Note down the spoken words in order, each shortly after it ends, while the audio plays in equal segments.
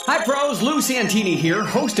Hi pros, Lou Santini here,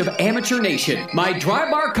 host of Amateur Nation. My dry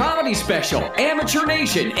bar comedy special, Amateur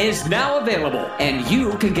Nation, is now available, and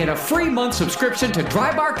you can get a free month subscription to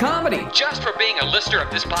Dry Bar Comedy just for being a listener of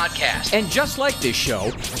this podcast. And just like this show,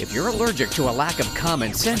 if you're allergic to a lack of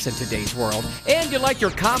common sense in today's world, and you like your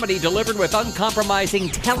comedy delivered with uncompromising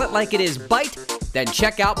tell-it-like-it-is bite, then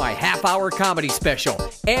check out my half-hour comedy special,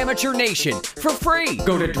 Amateur Nation, for free.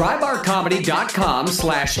 Go to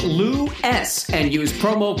drybarcomedy.com/Lou S and use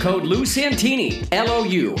promo code Lou Santini,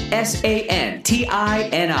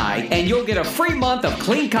 LOUSANTINI, and you'll get a free month of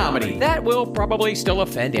clean comedy. That will probably still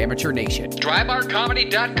offend Amateur Nation.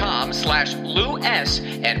 Drybarcomedy.com/Lou S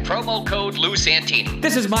and promo code Lou Santini.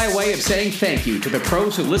 This is my way of saying thank you to the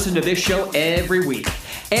pros who listen to this show every week.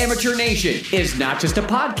 Amateur Nation is not just a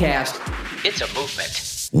podcast, it's a movement.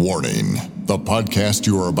 Warning. The podcast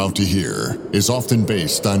you are about to hear is often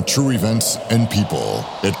based on true events and people.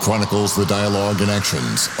 It chronicles the dialogue and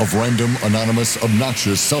actions of random, anonymous,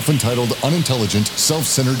 obnoxious, self-entitled, unintelligent,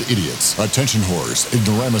 self-centered idiots, attention whores,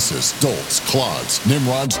 ignoramuses, dolts, clods,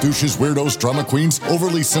 nimrods, douches, weirdos, drama queens,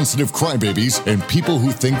 overly sensitive crybabies, and people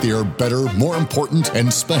who think they are better, more important,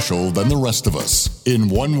 and special than the rest of us. In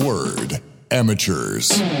one word,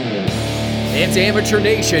 amateurs. It's Amateur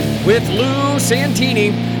Nation with Lou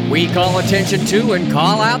Santini. We call attention to and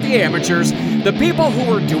call out the amateurs, the people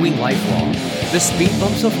who are doing life wrong, the speed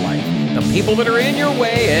bumps of life, the people that are in your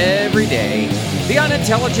way every day, the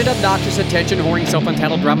unintelligent, obnoxious, attention-whoring,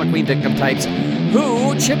 self-entitled drama queen victim types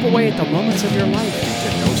who chip away at the moments of your life due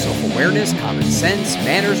to no self-awareness, common sense,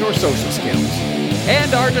 manners, or social skills,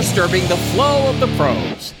 and are disturbing the flow of the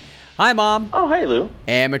pros. Hi, Mom. Oh, hey, Lou.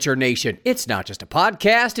 Amateur Nation. It's not just a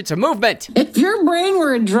podcast, it's a movement. If your brain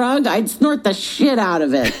were a drug, I'd snort the shit out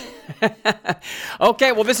of it.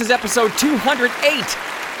 Okay, well, this is episode 208.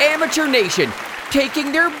 Amateur Nation,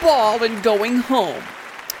 taking their ball and going home.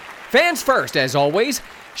 Fans first, as always.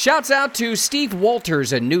 Shouts out to Steve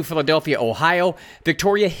Walters in New Philadelphia, Ohio,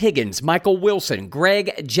 Victoria Higgins, Michael Wilson,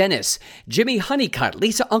 Greg Jennis, Jimmy Honeycutt,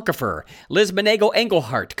 Lisa Unkefer, Liz Monego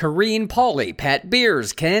Engelhart, Kareen Pauly, Pat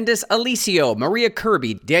Beers, Candace Alicio, Maria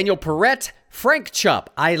Kirby, Daniel Perrette, Frank Chupp,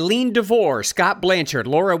 Eileen DeVore, Scott Blanchard,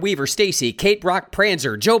 Laura Weaver Stacy, Kate Brock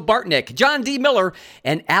Pranzer, Joe Bartnick, John D. Miller,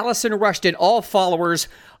 and Allison Rushton, all followers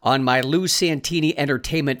on my Lou Santini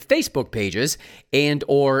Entertainment Facebook pages and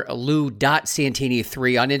or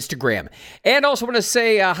Lou.Santini3 on Instagram. And also want to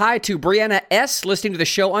say hi to Brianna S. listening to the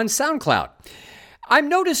show on SoundCloud. I'm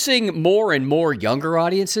noticing more and more younger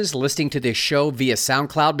audiences listening to this show via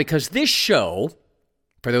SoundCloud because this show,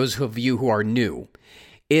 for those of you who are new,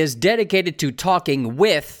 is dedicated to talking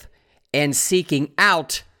with and seeking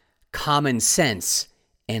out common sense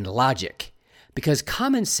and logic. Because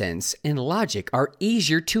common sense and logic are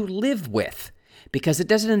easier to live with because it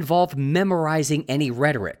doesn't involve memorizing any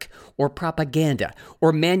rhetoric or propaganda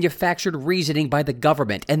or manufactured reasoning by the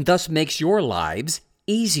government and thus makes your lives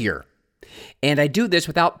easier. And I do this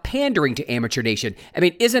without pandering to Amateur Nation. I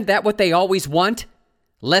mean, isn't that what they always want?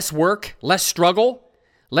 Less work, less struggle,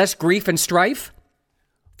 less grief and strife?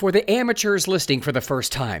 For the amateurs listening for the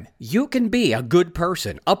first time, you can be a good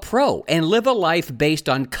person, a pro, and live a life based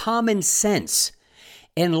on common sense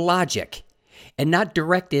and logic, and not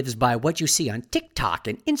directives by what you see on TikTok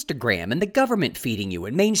and Instagram and the government feeding you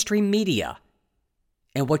and mainstream media,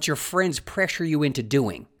 and what your friends pressure you into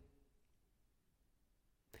doing.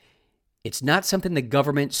 It's not something the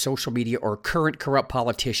government, social media, or current corrupt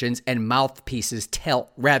politicians and mouthpieces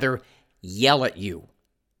yell at you.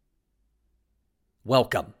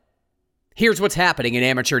 Welcome. Here's what's happening in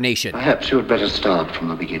Amateur Nation. Perhaps you had better start from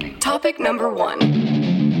the beginning. Topic number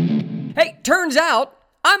 1. Hey, turns out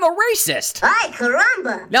I'm a racist. Ay,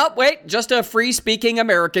 caramba. Nope, wait, just a free-speaking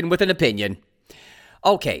American with an opinion.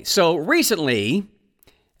 Okay, so recently,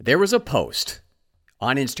 there was a post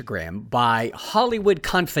on Instagram by Hollywood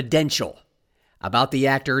Confidential about the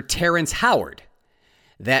actor Terrence Howard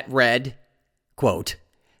that read, quote,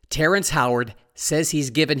 Terrence Howard says he's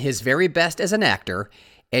given his very best as an actor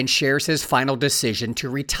and shares his final decision to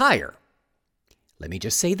retire. Let me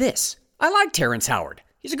just say this. I like Terrence Howard.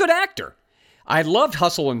 He's a good actor. I loved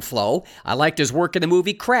Hustle and Flow. I liked his work in the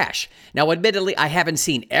movie Crash. Now, admittedly, I haven't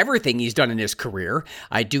seen everything he's done in his career.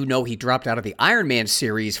 I do know he dropped out of the Iron Man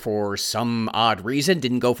series for some odd reason,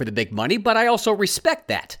 didn't go for the big money, but I also respect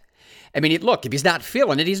that. I mean, look, if he's not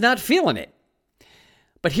feeling it, he's not feeling it.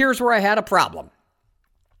 But here's where I had a problem.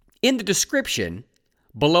 In the description,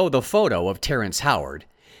 below the photo of Terrence Howard,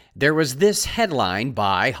 there was this headline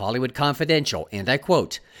by Hollywood Confidential, and I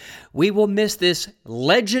quote, "We will miss this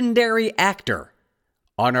legendary actor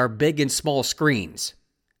on our big and small screens."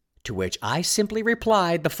 To which I simply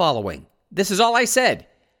replied the following. This is all I said.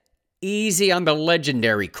 Easy on the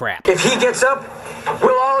legendary crap. If he gets up,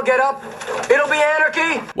 we'll all get up. It'll be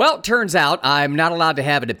anarchy. Well, it turns out I'm not allowed to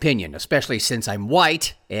have an opinion, especially since I'm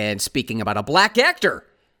white. And speaking about a black actor,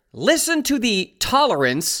 listen to the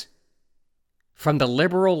tolerance from the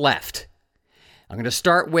liberal left. I'm going to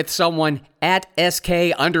start with someone at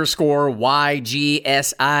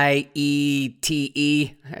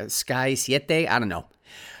SK_YGSIETE. Sky Siete? I don't know.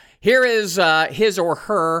 Here is his or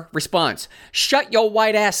her response. Shut your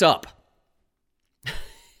white ass up.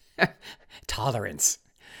 Tolerance.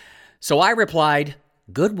 So I replied,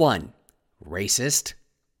 good one, racist.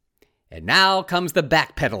 And now comes the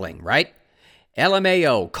backpedaling, right?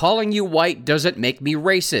 LMAO, calling you white doesn't make me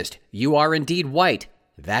racist. You are indeed white.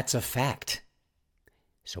 That's a fact.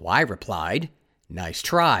 So I replied, nice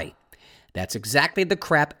try. That's exactly the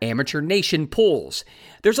crap Amateur Nation pulls.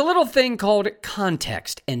 There's a little thing called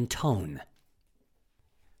context and tone.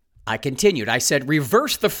 I continued. I said,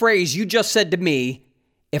 reverse the phrase you just said to me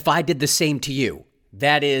if I did the same to you.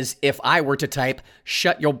 That is, if I were to type,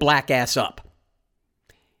 shut your black ass up.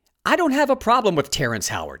 I don't have a problem with Terrence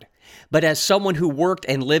Howard, but as someone who worked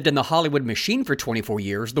and lived in the Hollywood machine for 24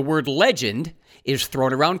 years, the word legend is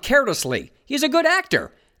thrown around carelessly. He's a good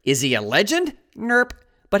actor. Is he a legend? Nerp.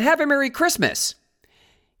 But have a Merry Christmas.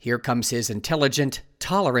 Here comes his intelligent,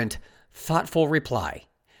 tolerant, thoughtful reply.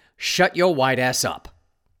 Shut your white ass up.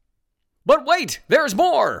 But wait, there's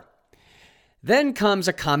more. Then comes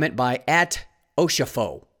a comment by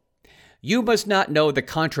 @Oshafo. You must not know the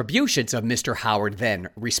contributions of Mr. Howard then,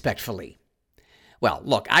 respectfully. Well,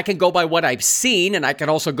 look, I can go by what I've seen, and I can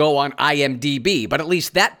also go on IMDb, but at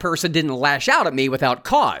least that person didn't lash out at me without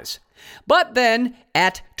cause. But then,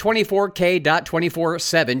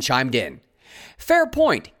 @24k.247 chimed in. Fair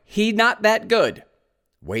point, he not that good.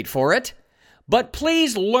 Wait for it. But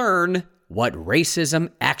please learn what racism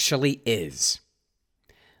actually is.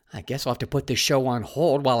 I guess I'll have to put this show on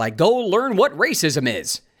hold while I go learn what racism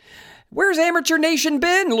is. Where's Amateur Nation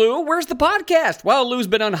been, Lou? Where's the podcast? Well, Lou's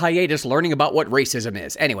been on hiatus learning about what racism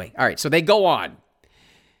is. Anyway, all right, so they go on.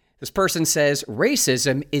 This person says,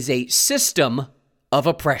 racism is a system of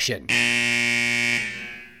oppression.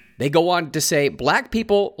 They go on to say, black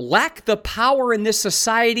people lack the power in this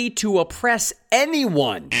society to oppress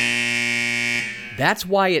anyone. That's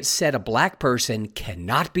why it said a black person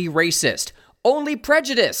cannot be racist. Only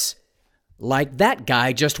prejudice. Like that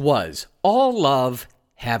guy just was. All love.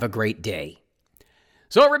 Have a great day.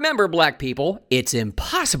 So remember, black people, it's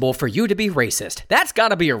impossible for you to be racist. That's got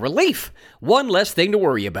to be a relief. One less thing to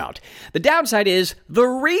worry about. The downside is the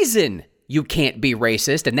reason you can't be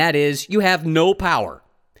racist, and that is you have no power.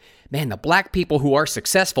 Man, the black people who are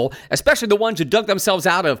successful, especially the ones who dug themselves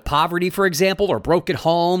out of poverty, for example, or broken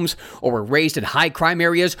homes, or were raised in high crime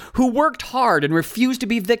areas, who worked hard and refused to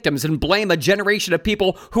be victims and blame a generation of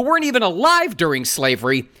people who weren't even alive during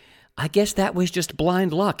slavery, I guess that was just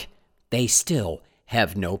blind luck. They still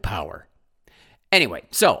have no power. Anyway,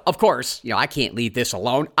 so, of course, I can't leave this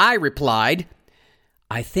alone. I replied,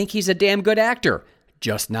 I think he's a damn good actor,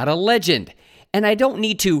 just not a legend. And I don't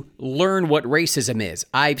need to learn what racism is.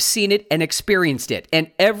 I've seen it and experienced it. And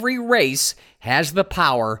every race has the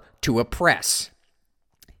power to oppress.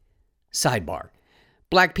 Sidebar.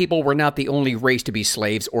 Black people were not the only race to be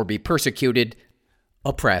slaves or be persecuted,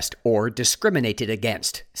 oppressed, or discriminated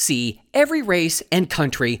against. See every race and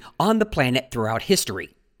country on the planet throughout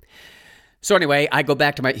history. So anyway, I'm going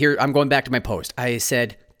back to my post. I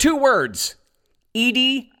said 2 words,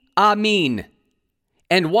 Idi Amin,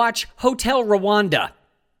 and watch Hotel Rwanda.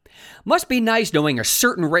 Must be nice knowing a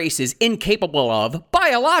certain race is incapable of,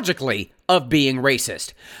 biologically, of being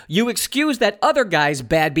racist. You excuse that other guy's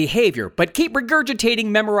bad behavior, but keep regurgitating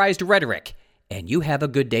memorized rhetoric, and you have a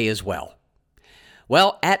good day as well.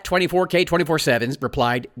 Well, @24k247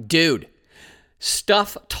 replied, dude,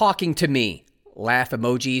 stuff talking to me. Laugh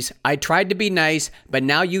emojis. I tried to be nice, but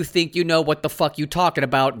now you think you know what the fuck you talking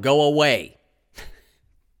about. Go away.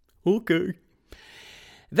 Okay.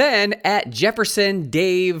 Then @Jefferson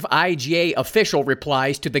Dave IGA official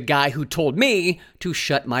replies to the guy who told me to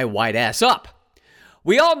shut my white ass up.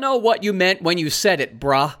 We all know what you meant when you said it,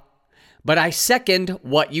 bruh. But I second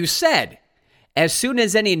what you said. As soon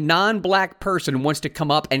as any non-black person wants to come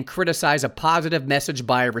up and criticize a positive message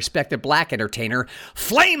by a respected black entertainer,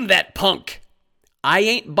 flame that punk. I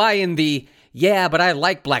ain't buying the, yeah, but I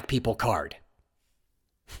like black people card.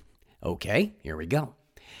 Okay, here we go.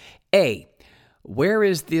 A, where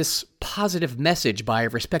is this positive message by a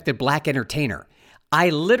respected black entertainer?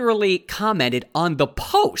 I literally commented on the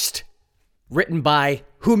post written by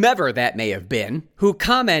whomever that may have been, who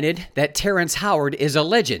commented that Terrence Howard is a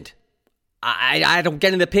legend. I don't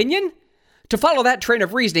get an opinion? To follow that train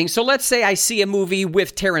of reasoning, so let's say I see a movie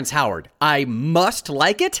with Terrence Howard. I must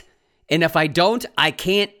like it? And if I don't, I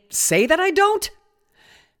can't say that I don't?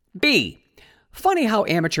 B, funny how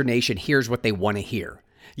Amateur Nation hears what they want to hear.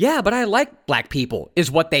 Yeah, but I like black people,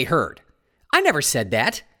 is what they heard. I never said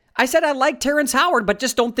that. I said I like Terrence Howard, but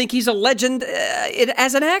just don't think he's a legend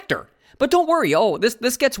as an actor. But don't worry,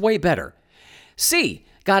 this gets way better. C,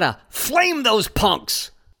 gotta flame those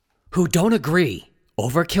punks who don't agree.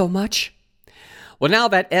 Overkill much? Well, now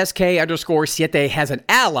that SK_7 has an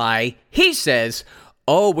ally, he says,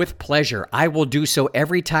 oh, with pleasure. I will do so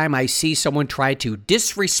every time I see someone try to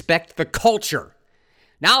disrespect the culture.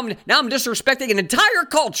 Now I'm disrespecting an entire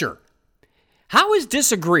culture. How is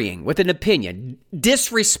disagreeing with an opinion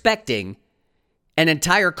disrespecting an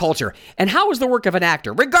entire culture? And how is the work of an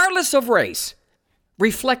actor, regardless of race,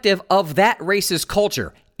 reflective of that race's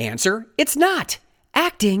culture? Answer, it's not.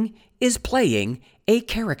 Acting is playing a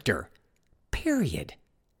character. Period.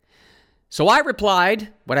 So I replied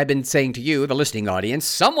what I've been saying to you, the listening audience.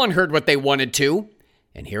 Someone heard what they wanted to.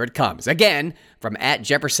 And here it comes. Again, from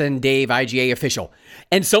 @JeffersonDaveIGA official.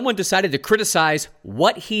 And someone decided to criticize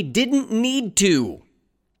what he didn't need to.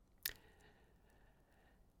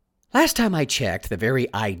 Last time I checked, the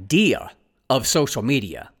very idea of social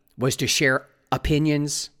media was to share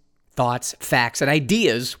opinions, thoughts, facts, and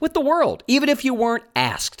ideas with the world, even if you weren't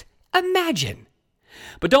asked. Imagine.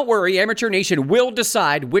 But don't worry, Amateur Nation will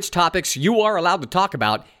decide which topics you are allowed to talk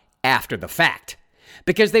about after the fact.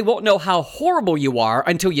 Because they won't know how horrible you are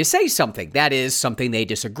until you say something. That is, something they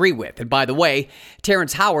disagree with. And by the way,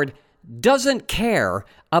 Terrence Howard doesn't care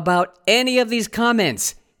about any of these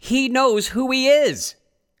comments. He knows who he is.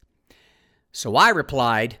 So I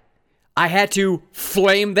replied, I had to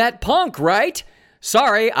flame that punk, right?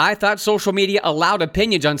 Sorry, I thought social media allowed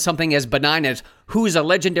opinions on something as benign as who's a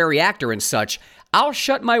legendary actor and such. I'll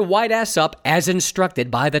shut my white ass up as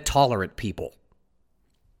instructed by the tolerant people.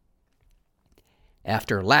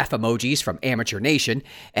 After laugh emojis from Amateur Nation,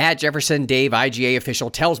 @JeffersonDaveIGA official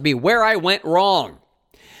tells me where I went wrong.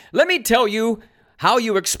 Let me tell you how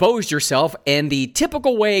you exposed yourself and the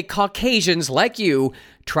typical way Caucasians like you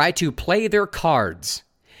try to play their cards.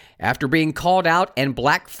 After being called out and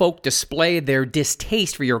black folk display their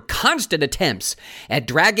distaste for your constant attempts at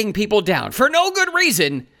dragging people down for no good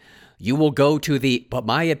reason, you will go to the, but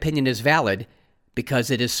my opinion is valid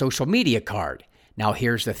because it is social media card. Now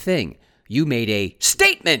here's the thing. You made a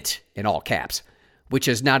statement, in all caps, which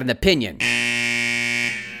is not an opinion.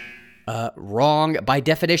 Wrong. By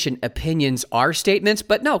definition, opinions are statements,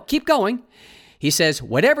 but no, keep going. He says,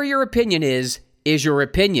 whatever your opinion is your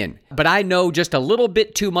opinion. But I know just a little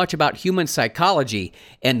bit too much about human psychology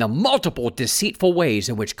and the multiple deceitful ways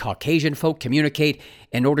in which Caucasian folk communicate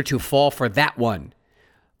in order to fall for that one.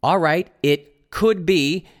 All right, it could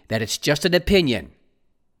be that it's just an opinion.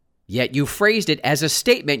 Yet you phrased it as a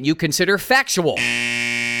statement you consider factual.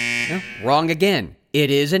 No, wrong again. It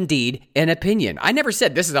is indeed an opinion. I never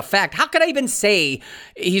said this is a fact. How could I even say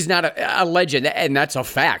he's not a legend and that's a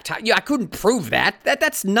fact? I couldn't prove that.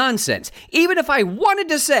 That's nonsense. Even if I wanted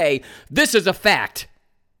to say this is a fact,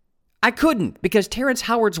 I couldn't, because Terrence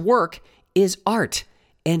Howard's work is art,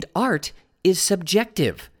 and art is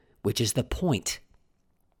subjective, which is the point.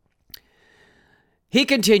 He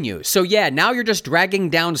continues, so yeah, now you're just dragging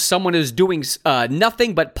down someone who's doing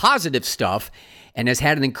nothing but positive stuff and has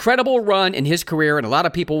had an incredible run in his career, and a lot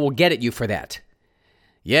of people will get at you for that.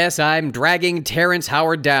 Yes, I'm dragging Terrence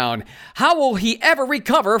Howard down. How will he ever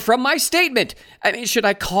recover from my statement? I mean, should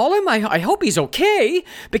I call him? I hope he's okay,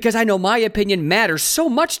 because I know my opinion matters so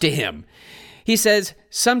much to him. He says,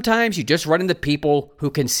 sometimes you just run into people who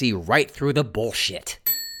can see right through the bullshit.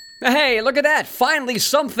 Hey, look at that. Finally,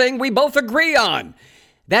 something we both agree on.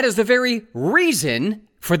 That is the very reason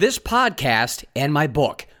for this podcast and my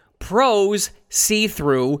book. Pros see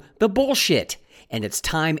through the bullshit. And it's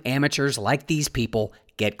time amateurs like these people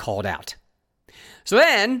get called out. So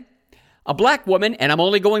then, a black woman, and I'm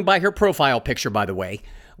only going by her profile picture, by the way,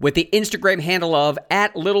 with the Instagram handle of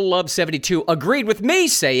 @LittleLove72, agreed with me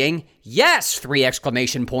saying, yes, 3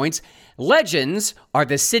 exclamation points. Legends are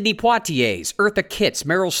the Sidney Poitiers, Eartha Kitts,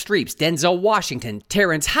 Meryl Streeps, Denzel Washington.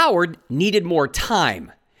 Terrence Howard needed more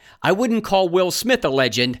time. I wouldn't call Will Smith a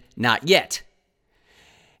legend, not yet.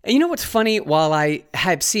 And you know what's funny? While I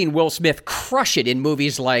have seen Will Smith crush it in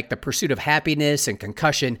movies like The Pursuit of Happiness and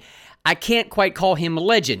Concussion, I can't quite call him a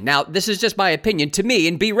legend. Now, this is just my opinion to me,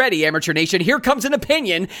 and be ready, Amateur Nation. Here comes an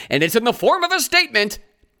opinion, and it's in the form of a statement.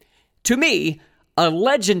 To me, a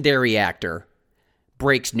legendary actor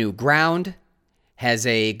breaks new ground, has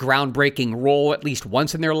a groundbreaking role at least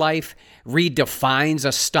once in their life, redefines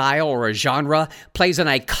a style or a genre, plays an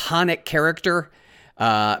iconic character,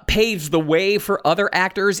 paves the way for other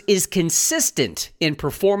actors, is consistent in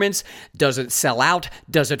performance, doesn't sell out,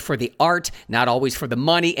 does it for the art, not always for the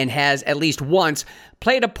money, and has at least once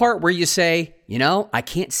played a part where you say, I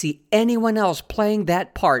can't see anyone else playing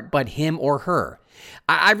that part but him or her.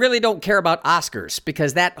 I really don't care about Oscars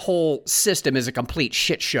because that whole system is a complete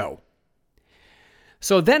shit show.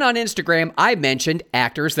 So then on Instagram, I mentioned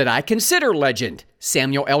actors that I consider legend.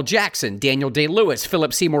 Samuel L. Jackson, Daniel Day-Lewis,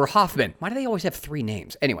 Philip Seymour Hoffman. Why do they always have 3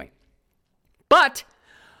 names? Anyway. But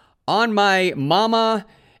on my mama,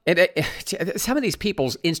 some of these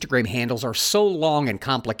people's Instagram handles are so long and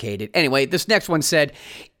complicated. Anyway, this next one said,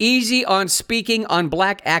 easy on speaking on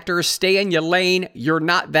black actors, stay in your lane, you're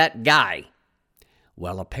not that guy.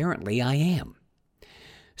 Well, apparently I am.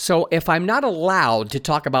 So if I'm not allowed to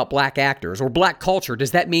talk about black actors or black culture, does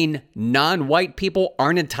that mean non-white people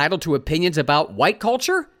aren't entitled to opinions about white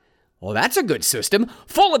culture? Well, that's a good system,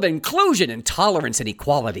 full of inclusion and tolerance and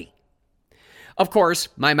equality. Of course,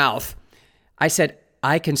 my mouth. I said,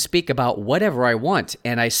 I can speak about whatever I want,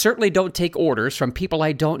 and I certainly don't take orders from people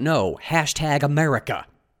I don't know. #America.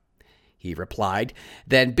 He replied,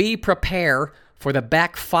 then be prepared for the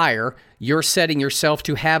backfire you're setting yourself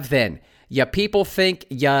to have then. Ya people think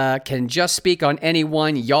ya can just speak on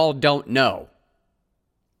anyone y'all don't know.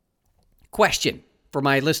 Question for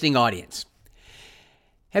my listening audience.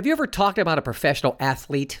 Have you ever talked about a professional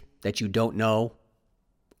athlete that you don't know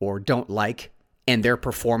or don't like and their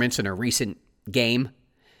performance in a recent game?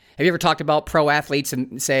 Have you ever talked about pro athletes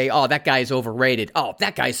and say, oh, that guy is overrated. Oh,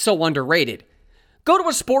 that guy is so underrated. Go to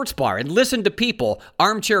a sports bar and listen to people,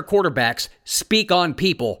 armchair quarterbacks, speak on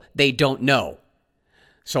people they don't know.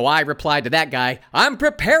 So I replied to that guy, I'm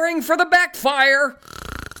preparing for the backfire.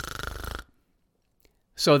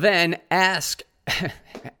 So then at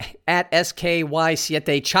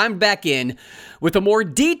SKY7 chimed back in with a more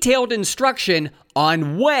detailed instruction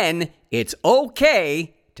on when it's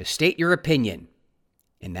okay to state your opinion.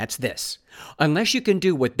 And that's this. Unless you can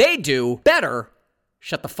do what they do better,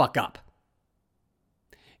 shut the fuck up.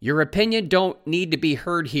 Your opinion don't need to be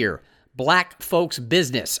heard here. Black folks'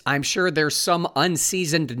 business. I'm sure there's some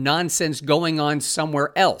unseasoned nonsense going on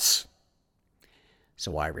somewhere else.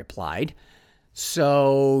 So I replied,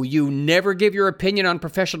 so you never give your opinion on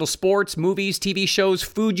professional sports, movies, TV shows,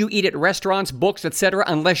 food you eat at restaurants, books, etc.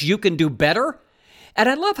 unless you can do better? And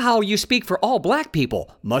I love how you speak for all black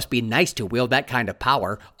people. Must be nice to wield that kind of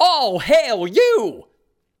power. Oh, hail you!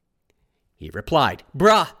 He replied,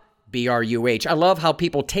 bruh, B-R-U-H. I love how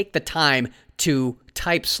people take the time to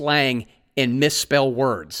type slang and misspell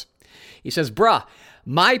words. He says, bruh,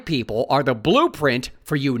 my people are the blueprint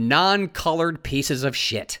for you non-colored pieces of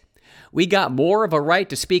shit. We got more of a right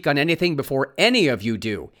to speak on anything before any of you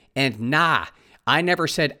do. And nah, I never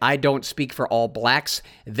said I don't speak for all blacks.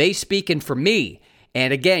 They speaking for me.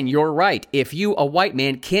 And again, you're right. If you, a white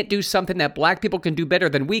man, can't do something that black people can do better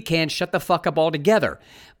than we can, shut the fuck up altogether.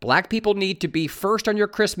 Black people need to be first on your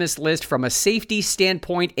Christmas list from a safety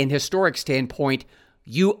standpoint and historic standpoint.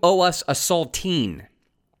 You owe us a saltine.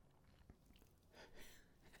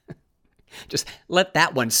 Just let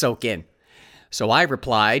that one soak in. So I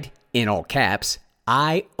replied, in all caps,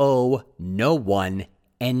 I owe no one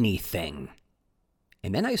anything.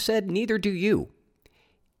 And then I said, neither do you.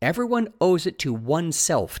 Everyone owes it to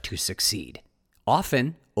oneself to succeed,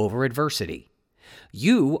 often over adversity.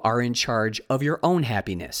 You are in charge of your own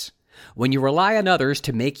happiness. When you rely on others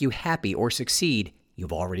to make you happy or succeed,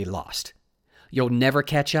 you've already lost. You'll never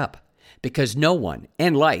catch up because no one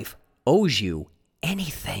and life owes you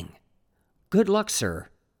anything. Good luck, sir.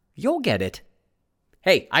 You'll get it.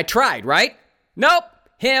 Hey, I tried, right? Nope.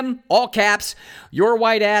 Him, all caps, your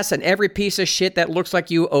white ass and every piece of shit that looks like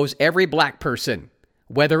you owes every black person.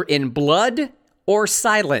 Whether in blood or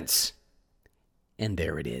silence. And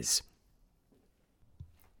there it is.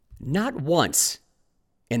 Not once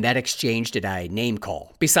in that exchange did I name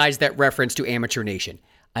call, besides that reference to Amateur Nation.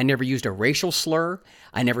 I never used a racial slur.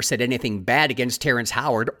 I never said anything bad against Terrence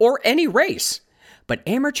Howard or any race. But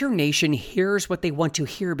Amateur Nation hears what they want to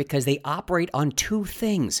hear because they operate on 2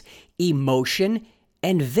 things, emotion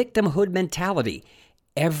and victimhood mentality.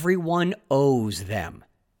 Everyone owes them.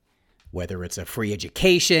 Whether it's a free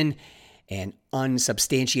education, an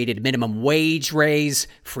unsubstantiated minimum wage raise,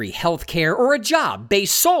 free health care, or a job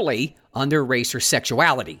based solely on their race or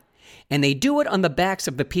sexuality. And they do it on the backs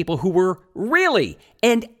of the people who were really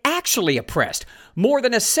and actually oppressed more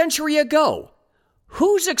than a century ago.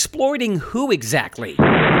 Who's exploiting who exactly?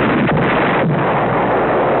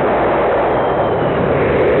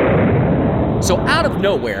 So out of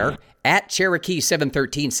nowhere, at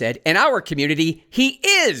Cherokee713 said, in our community, he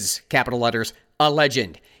is, capital letters, a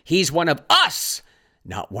legend. He's one of us,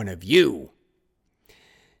 not one of you.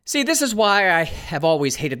 See, this is why I have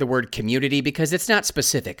always hated the word community, because it's not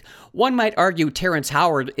specific. One might argue Terrence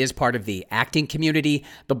Howard is part of the acting community,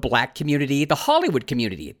 the black community, the Hollywood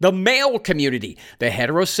community, the male community, the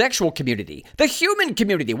heterosexual community, the human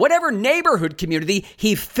community, whatever neighborhood community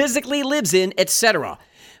he physically lives in, etc.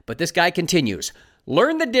 But this guy continues.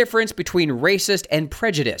 Learn the difference between racist and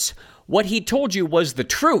prejudice. What he told you was the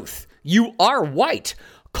truth. You are white.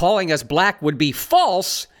 Calling us black would be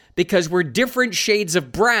false because we're different shades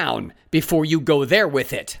of brown before you go there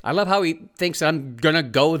with it. I love how he thinks I'm going to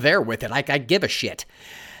go there with it. Like I give a shit.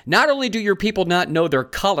 Not only do your people not know their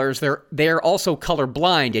colors, they're also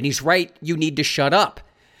colorblind. And he's right, you need to shut up.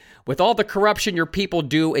 With all the corruption your people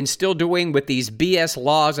do and still doing with these BS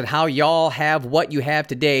laws and how y'all have what you have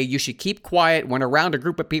today, you should keep quiet when around a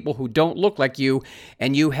group of people who don't look like you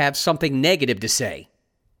and you have something negative to say.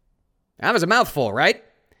 That was a mouthful, right?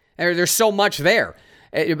 There's so much there.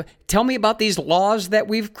 Tell me about these laws that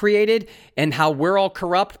we've created and how we're all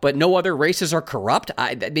corrupt, but no other races are corrupt.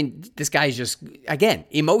 I mean, this guy's just, again,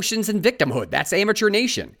 emotions and victimhood. That's Amateur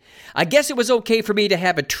Nation. I guess it was okay for me to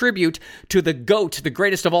have a tribute to the GOAT, the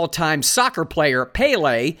greatest of all time soccer player,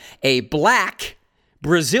 Pele, a black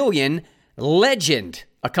Brazilian legend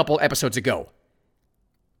a couple episodes ago.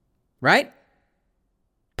 Right?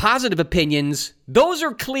 Positive opinions, those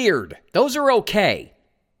are cleared. Those are okay.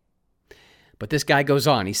 But this guy goes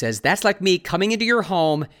on. He says, that's like me coming into your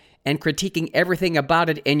home and critiquing everything about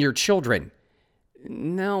it and your children.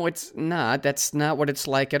 No, it's not. That's not what it's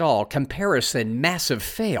like at all. Comparison, massive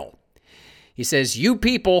fail. He says, you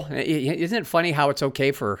people, isn't it funny how it's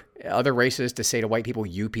okay for other races to say to white people,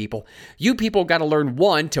 you people? You people got to learn,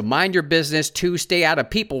 1, to mind your business, 2, stay out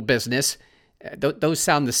of people business. Those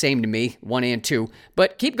sound the same to me, 1 and 2.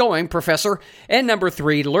 But keep going, Professor. And number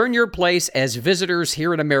 3, learn your place as visitors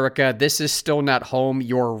here in America. This is still not home.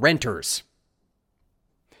 You're renters.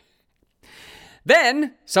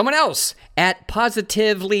 Then someone else at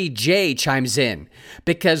Positively J chimes in.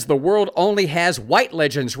 Because the world only has white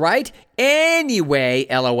legends, right? Anyway,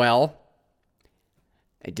 LOL.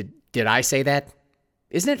 Did I say that?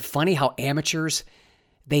 Isn't it funny how amateurs,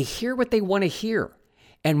 they hear what they want to hear.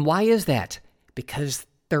 And why is that? Because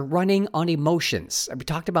they're running on emotions. We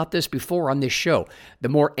talked about this before on this show. The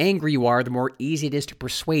more angry you are, the more easy it is to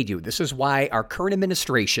persuade you. This is why our current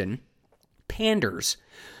administration panders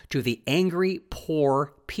to the angry,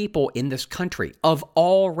 poor people in this country of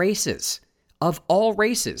all races,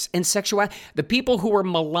 and sexuality. The people who are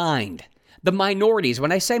maligned, the minorities.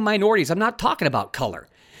 When I say minorities, I'm not talking about color.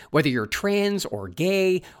 Whether you're trans or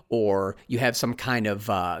gay or you have some kind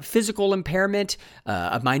of physical impairment,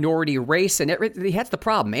 a minority race, and that's the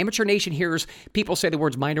problem. Amateur Nation hears people say the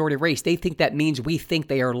words minority race. They think that means we think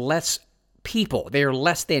they are less people. They are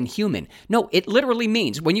less than human. No, it literally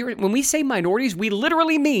means when we say minorities, we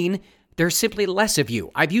literally mean there's simply less of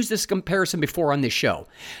you. I've used this comparison before on this show.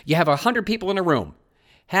 You have 100 people in a room.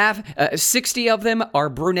 60 of them are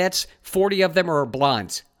brunettes, 40 of them are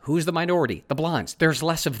blondes. Who's the minority? The blondes. There's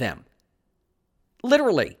less of them.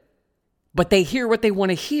 Literally. But they hear what they want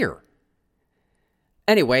to hear.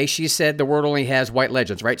 Anyway, she said the world only has white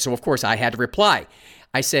legends, right? So, of course, I had to reply.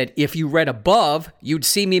 I said, if you read above, you'd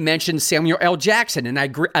see me mention Samuel L. Jackson, and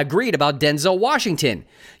I agreed about Denzel Washington.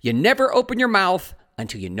 You never open your mouth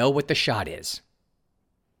until you know what the shot is.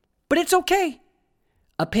 But it's okay.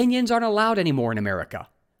 Opinions aren't allowed anymore in America,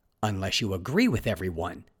 unless you agree with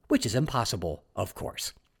everyone, which is impossible, of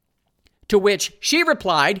course. To which she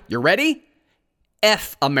replied, you ready?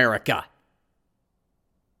 F America.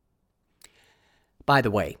 By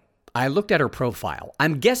the way, I looked at her profile.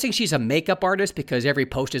 I'm guessing she's a makeup artist because every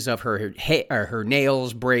post is of her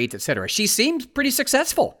nails, braids, etc. She seems pretty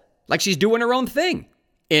successful, like she's doing her own thing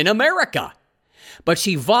in America. But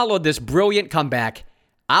she followed this brilliant comeback.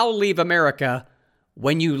 I'll leave America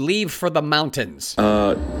when you leave for the mountains.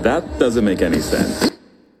 That doesn't make any sense.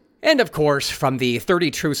 And of course, from the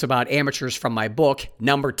 30 Truths About Amateurs from my book,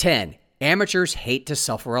 number 10, Amateurs Hate to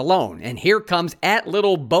Suffer Alone. And here comes at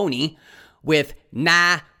Little Boney with,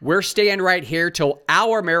 nah, we're staying right here till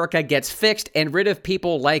our America gets fixed and rid of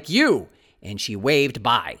people like you. And she waved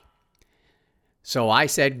bye. So I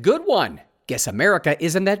said, good one. Guess America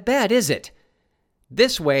isn't that bad, is it?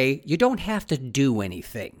 This way, you don't have to do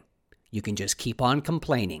anything. You can just keep on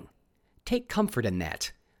complaining. Take comfort in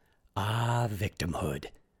that. Ah, victimhood.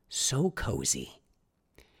 So cozy.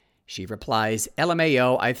 She replies,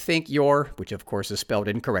 LMAO, I think you're, which of course is spelled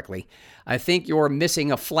incorrectly, I think you're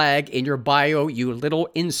missing a flag in your bio, you little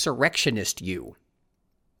insurrectionist, you.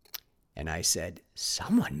 And I said,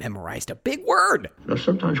 someone memorized a big word.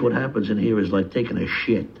 Sometimes what happens in here is like taking a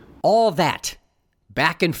shit. All that,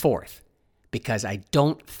 back and forth, because I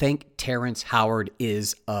don't think Terrence Howard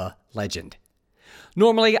is a legend.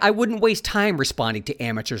 Normally, I wouldn't waste time responding to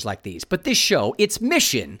amateurs like these, but this show, its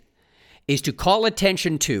mission, is to call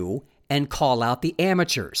attention to and call out the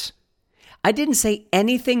amateurs. I didn't say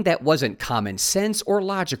anything that wasn't common sense or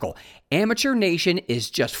logical. Amateur Nation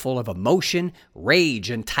is just full of emotion, rage,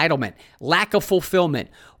 entitlement, lack of fulfillment.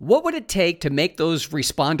 What would it take to make those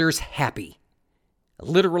responders happy?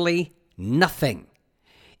 Literally nothing.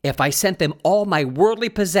 If I sent them all my worldly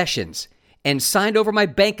possessions and signed over my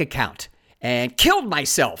bank account and killed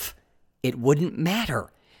myself, it wouldn't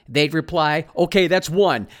matter. They'd reply, okay, that's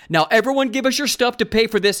one. Now everyone give us your stuff to pay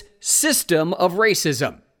for this system of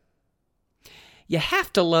racism. You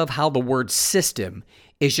have to love how the word system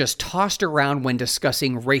is just tossed around when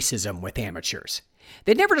discussing racism with amateurs.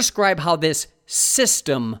 They never describe how this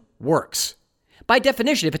system works. By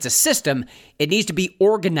definition, if it's a system, it needs to be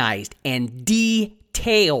organized and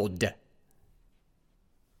detailed.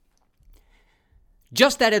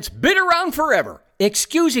 Just that it's been around forever,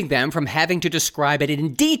 excusing them from having to describe it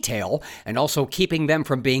in detail and also keeping them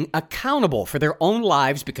from being accountable for their own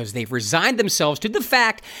lives because they've resigned themselves to the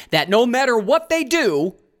fact that no matter what they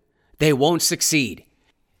do, they won't succeed.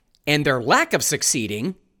 And their lack of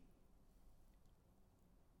succeeding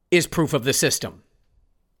is proof of the system.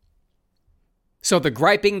 So the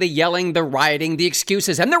griping, the yelling, the rioting, the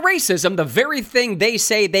excuses, and the racism, the very thing they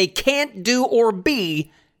say they can't do or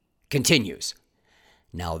be, continues.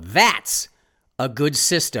 Now that's a good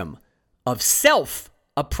system of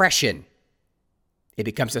self-oppression. It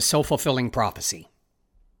becomes a self-fulfilling prophecy.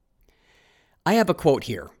 I have a quote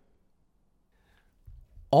here.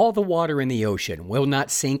 All the water in the ocean will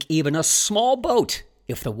not sink even a small boat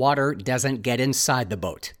if the water doesn't get inside the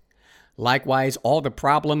boat. Likewise, all the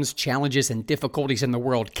problems, challenges, and difficulties in the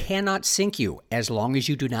world cannot sink you as long as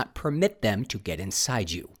you do not permit them to get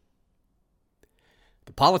inside you.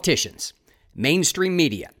 The politicians, mainstream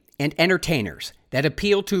media, and entertainers that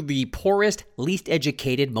appeal to the poorest, least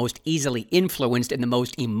educated, most easily influenced, and the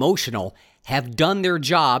most emotional have done their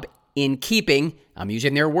job in keeping, I'm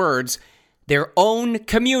using their words, their own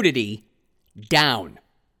community down.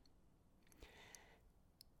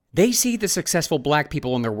 They see the successful black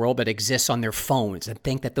people in their world that exists on their phones and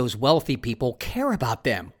think that those wealthy people care about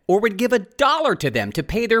them or would give $1 to them to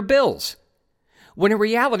pay their bills. When in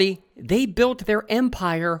reality, they built their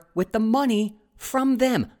empire with the money from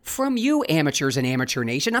them, from you amateurs and Amateur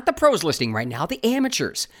Nation, not the pros listening right now, the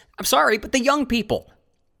amateurs. I'm sorry, but the young people.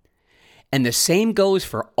 And the same goes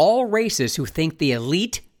for all races who think the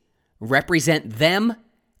elite represent them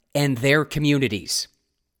and their communities.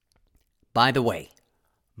 By the way,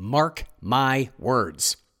 mark my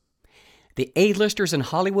words. The A-listers in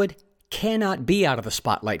Hollywood cannot be out of the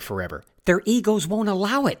spotlight forever. Their egos won't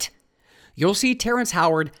allow it. You'll see Terrence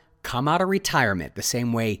Howard come out of retirement the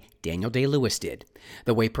same way Daniel Day-Lewis did,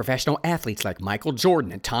 the way professional athletes like Michael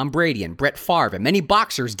Jordan and Tom Brady and Brett Favre and many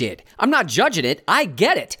boxers did. I'm not judging it. I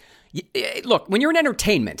get it. Look, when you're in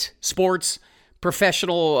entertainment, sports,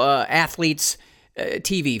 professional athletes,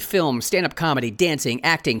 TV, film, stand-up comedy, dancing,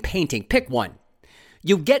 acting, painting, pick one.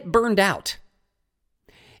 You get burned out.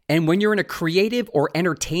 And when you're in a creative or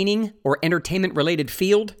entertaining or entertainment-related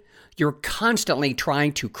field, you're constantly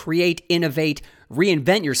trying to create, innovate,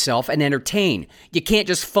 reinvent yourself, and entertain. You can't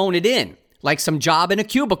just phone it in like some job in a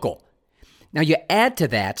cubicle. Now you add to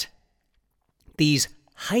that these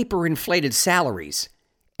hyperinflated salaries,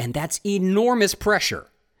 and that's enormous pressure.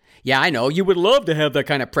 Yeah, I know, you would love to have that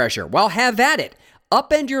kind of pressure. Well, have at it.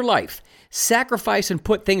 Upend your life. Sacrifice and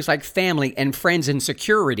put things like family and friends and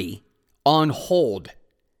security on hold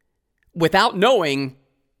without knowing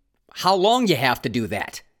how long you have to do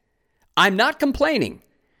that. I'm not complaining.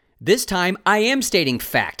 This time, I am stating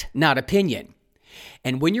fact, not opinion.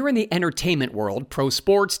 And when you're in the entertainment world, pro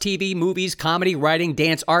sports, TV, movies, comedy, writing,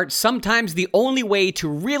 dance, art, sometimes the only way to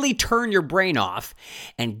really turn your brain off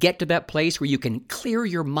and get to that place where you can clear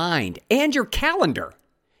your mind and your calendar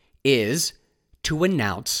is to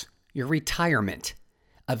announce your retirement.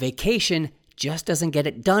 A vacation just doesn't get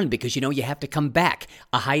it done because you know you have to come back.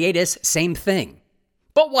 A hiatus, same thing.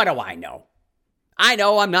 But what do I know? I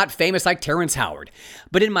know I'm not famous like Terrence Howard,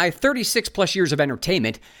 but in my 36 plus years of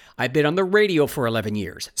entertainment, I've been on the radio for 11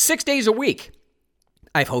 years, 6 days a week.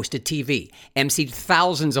 I've hosted TV, emceed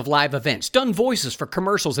thousands of live events, done voices for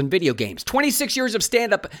commercials and video games, 26 years of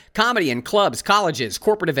stand-up comedy in clubs, colleges,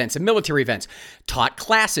 corporate events, and military events, taught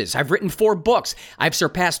classes, I've written 4 books, I've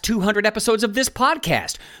surpassed 200 episodes of this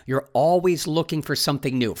podcast. You're always looking for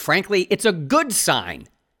something new. Frankly, it's a good sign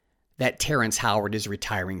that Terrence Howard is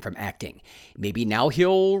retiring from acting. Maybe now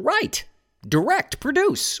he'll write, direct,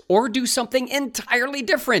 produce, or do something entirely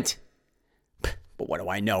different. But what do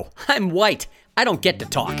I know? I'm white. I don't get to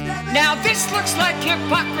talk. Now this looks like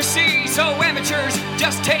hypocrisy, so amateurs,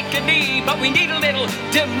 just take a knee. But we need a little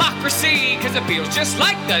democracy, because it feels just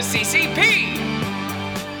like the CCP.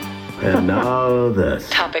 And now this.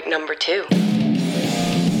 Topic number 2.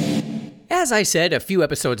 As I said a few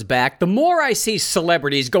episodes back, the more I see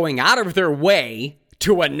celebrities going out of their way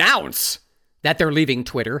to announce that they're leaving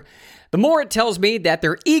Twitter, the more it tells me that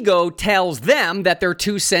their ego tells them that their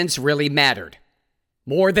 2 cents really mattered.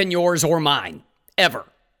 More than yours or mine. Ever.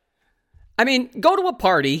 I mean, go to a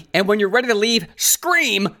party, and when you're ready to leave,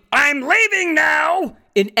 scream, "I'm leaving now!"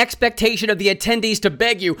 in expectation of the attendees to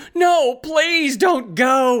beg you, "No, please don't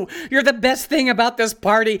go. You're the best thing about this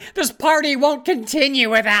party. This party won't continue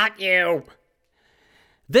without you."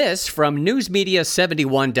 This from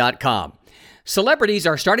newsmedia71.com. Celebrities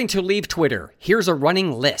are starting to leave Twitter. Here's a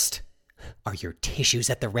running list. Are your tissues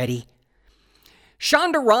at the ready?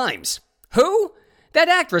 Shonda Rhimes. Who? That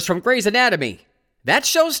actress from Grey's Anatomy. That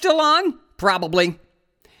show's still on? Probably.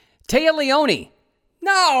 Téa Leoni.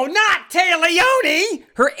 No, not Téa Leoni!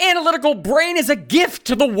 Her analytical brain is a gift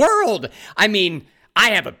to the world. I mean,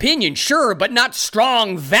 I have opinions, sure, but not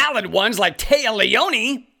strong, valid ones like Téa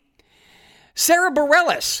Leoni. Sarah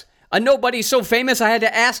Bareilles. A nobody so famous I had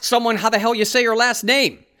to ask someone how the hell you say her last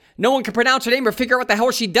name. No one can pronounce her name or figure out what the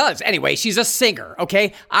hell she does. Anyway, she's a singer,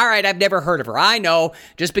 okay? All right, I've never heard of her. I know.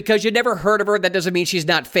 Just because you never heard of her, that doesn't mean she's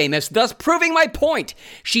not famous, thus proving my point.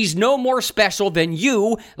 She's no more special than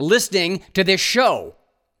you listening to this show.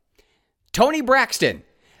 Toni Braxton.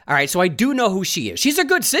 All right, so I do know who she is. She's a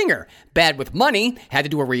good singer. Bad with money, had to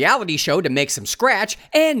do a reality show to make some scratch,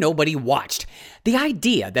 and nobody watched. The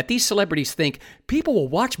idea that these celebrities think people will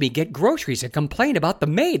watch me get groceries and complain about the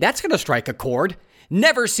maid, that's going to strike a chord.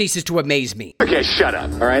 Never ceases to amaze me. Okay, shut up.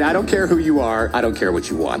 All right, I don't care who you are. I don't care what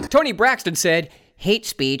you want. Toni Braxton said, "Hate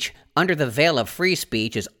speech under the veil of free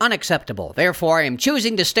speech is unacceptable. Therefore, I am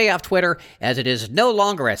choosing to stay off Twitter as it is no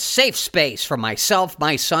longer a safe space for myself,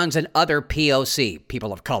 my sons, and other POC,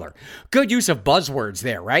 people of color." Good use of buzzwords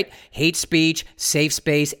there, right? Hate speech, safe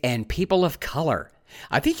space, and people of color.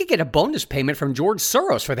 I think you get a bonus payment from George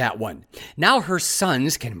Soros for that one. Now her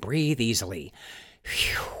sons can breathe easily.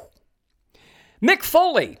 Phew. Mick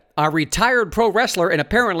Foley, a retired pro wrestler, and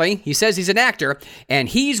apparently he says he's an actor, and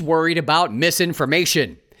he's worried about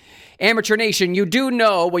misinformation. Amateur Nation, you do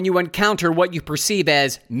know when you encounter what you perceive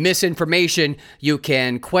as misinformation, you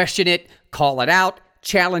can question it, call it out,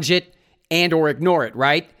 challenge it, and or ignore it,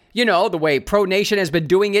 right? You know, the way Pro Nation has been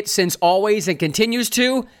doing it since always and continues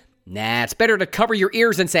to. Nah, it's better to cover your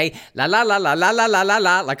ears and say, la la la la la la la la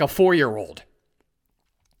la, like a 4-year-old.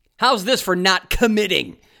 How's this for not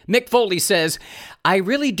committing? Mick Foley says, "I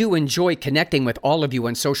really do enjoy connecting with all of you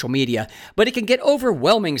on social media, but it can get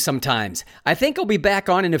overwhelming sometimes. I think I'll be back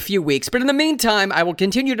on in a few weeks, but in the meantime, I will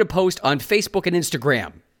continue to post on Facebook and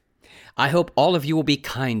Instagram. I hope all of you will be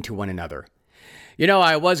kind to one another." You know,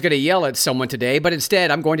 I was going to yell at someone today, but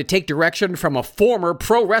instead I'm going to take direction from a former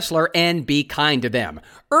pro wrestler and be kind to them.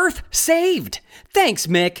 Earth saved. Thanks,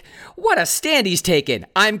 Mick. What a stand he's taken.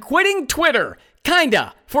 I'm quitting Twitter.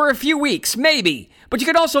 Kinda. For a few weeks, maybe. But you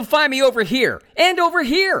can also find me over here and over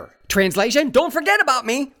here. Translation, don't forget about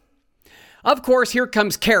me. Of course, here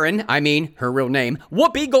comes Karen, her real name,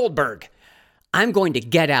 Whoopi Goldberg. I'm going to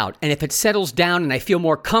get out, and if it settles down and I feel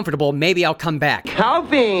more comfortable, maybe I'll come back.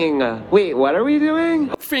 Helping! Wait, what are we doing?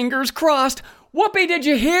 Fingers crossed. Whoopi, did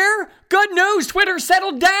you hear? Good news, Twitter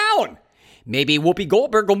settled down. Maybe Whoopi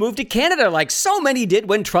Goldberg will move to Canada like so many did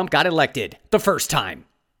when Trump got elected the first time.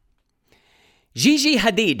 Gigi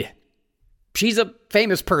Hadid. She's a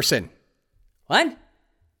famous person. What?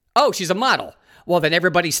 Oh, she's a model. Well, then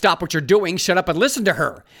everybody stop what you're doing, shut up and listen to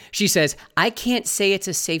her. She says, "I can't say it's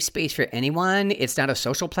a safe space for anyone. It's not a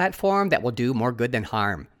social platform that will do more good than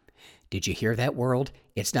harm." Did you hear that, world?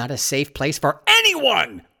 It's not a safe place for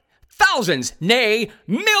anyone. Thousands, nay,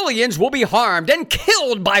 millions will be harmed and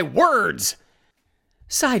killed by words.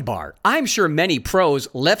 Sidebar, I'm sure many pros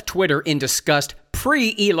left Twitter in disgust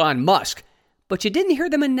pre-Elon Musk, but you didn't hear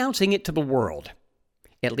them announcing it to the world.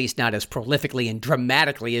 At least not as prolifically and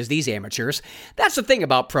dramatically as these amateurs. That's the thing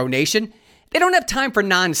about Pro Nation. They don't have time for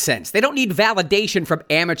nonsense. They don't need validation from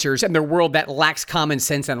amateurs in their world that lacks common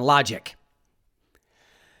sense and logic.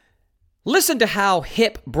 Listen to how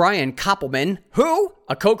hip Brian Koppelman, who,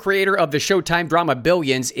 a co-creator of the Showtime drama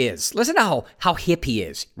Billions, is. Listen to how hip he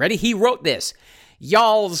is. Ready? He wrote this.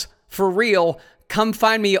 Y'alls, for real, come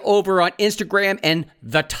find me over on Instagram and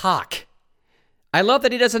The Talk. I love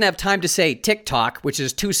that he doesn't have time to say TikTok, which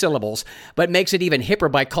is 2 syllables, but makes it even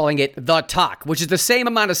hipper by calling it The Talk, which is the same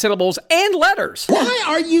amount of syllables and letters. Why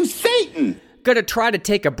are you Satan? Gonna try to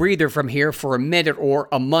take a breather from here for a minute or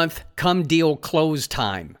a month, come deal close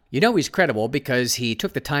time. You know he's credible because he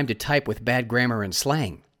took the time to type with bad grammar and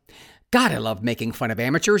slang. God, I love making fun of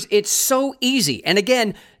amateurs. It's so easy. And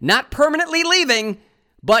again, not permanently leaving,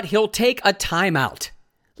 but he'll take a time out,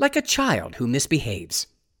 like a child who misbehaves.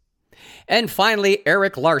 And finally,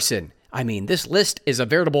 Eric Larson. I mean, this list is a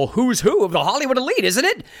veritable who's who of the Hollywood elite, isn't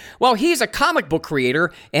it? Well, he's a comic book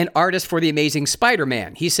creator and artist for The Amazing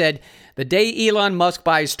Spider-Man. He said, "The day Elon Musk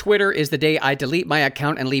buys Twitter is the day I delete my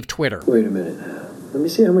account and leave Twitter." Wait a minute. Let me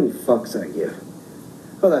see how many fucks I give.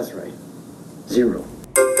 Oh, that's right. 0.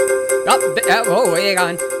 Hang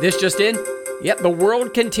on. This just in. Yet the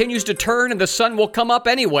world continues to turn and the sun will come up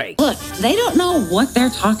anyway. Look, they don't know what they're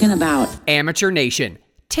talking about. Amateur Nation,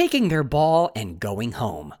 taking their ball and going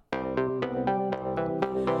home.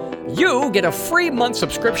 You get a free month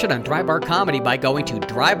subscription on Drybar Comedy by going to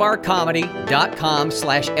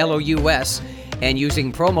drybarcomedy.com/LOUS and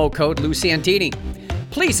using promo code Lou Santini.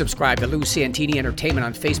 Please subscribe to Lou Santini Entertainment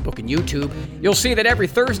on Facebook and YouTube. You'll see that every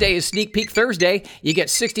Thursday is Sneak Peek Thursday. You get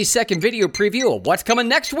 60-second video preview of what's coming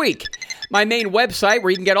next week. My main website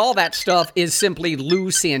where you can get all that stuff is simply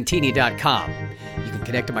lousantini.com. You can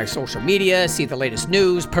connect to my social media, see the latest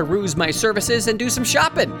news, peruse my services, and do some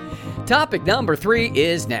shopping. Topic number 3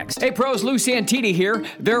 is next. Hey pros, Lou Santini here.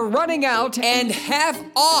 They're running out and half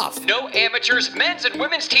off. No Amateurs men's and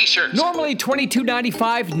women's t-shirts. Normally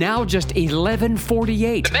 $22.95, now just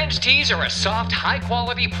 $11.48. The men's tees are a soft,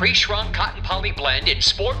 high-quality, pre-shrunk cotton poly blend in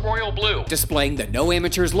Sport Royal Blue, displaying the No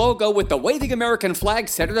Amateurs logo with the waving American flag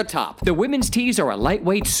set at the top. The women's tees are a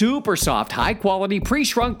lightweight, super soft, high-quality,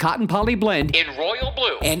 pre-shrunk cotton poly blend in Royal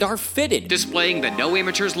Blue and are fitted, displaying the No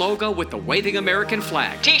Amateurs logo with the waving American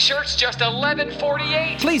flag. T-shirts just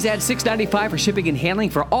 $11.48. Please add $6.95 for shipping and handling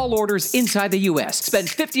for all orders inside the U.S. Spend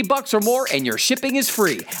 $50 or more and your shipping is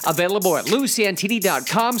free. Available at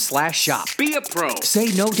lousantini.com/shop. Be a pro. Say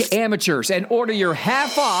no to amateurs and order your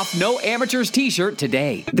half-off No Amateurs t-shirt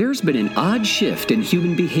today. There's been an odd shift in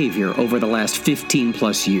human behavior over the last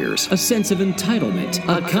 15-plus years. A sense of entitlement,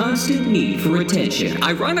 a constant need for attention,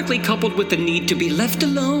 ironically coupled with the need to be left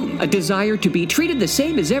alone. A desire to be treated the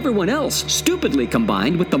same as everyone else, stupidly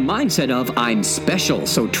combined with the mindset of I'm special,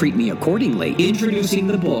 so treat me accordingly. Introducing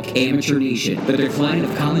the book Amateur Nation, The Decline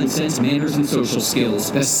of Common Sense, Manners, and Social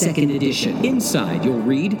Skills, the 2nd edition. Inside, you'll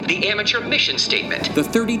read the Amateur Mission Statement, the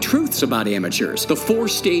 30 Truths about Amateurs, the 4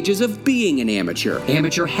 stages of being an amateur,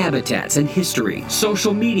 amateur habitats and history,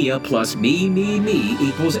 social media plus me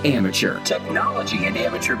equals amateur, technology and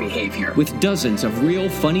amateur behavior, with dozens of real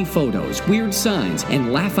funny photos, weird signs,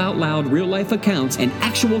 and laugh-out-loud real-life accounts and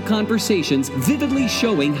actual conversations vividly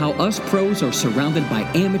showing how us pros are surrounded by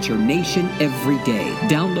Amateur Nation every day.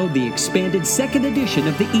 Download the expanded 2nd edition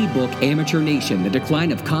of the ebook Amateur Nation, The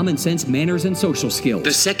Decline of Common Sense, Manners, and Social Skills. The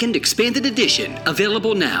 2nd expanded edition,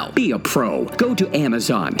 available now. Be a pro. Go to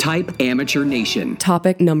Amazon. Type Amateur Nation.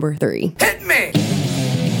 Topic number 3. Hit me!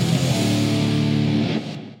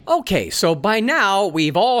 Okay, so by now,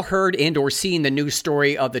 we've all heard and or seen the news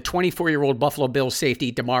story of the 24-year-old Buffalo Bills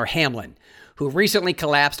safety Damar Hamlin, who recently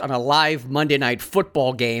collapsed on a live Monday Night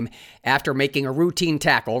Football game after making a routine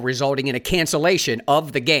tackle, resulting in a cancellation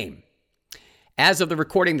of the game. As of the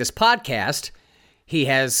recording of this podcast, he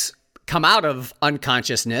has come out of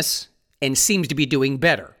unconsciousness and seems to be doing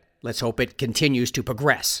better. Let's hope it continues to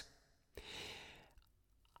progress.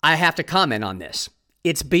 I have to comment on this.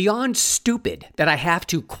 It's beyond stupid that I have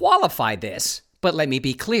to qualify this, but let me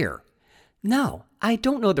be clear. No, I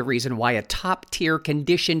don't know the reason why a top-tier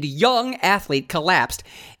conditioned young athlete collapsed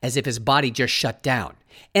as if his body just shut down.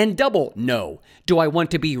 And double no, do I want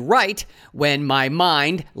to be right when my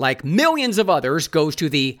mind, like millions of others, goes to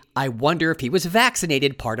the I wonder if he was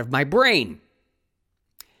vaccinated part of my brain.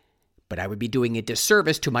 But I would be doing a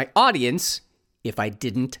disservice to my audience if I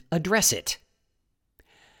didn't address it.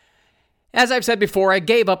 As I've said before, I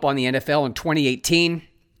gave up on the NFL in 2018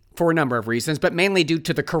 for a number of reasons, but mainly due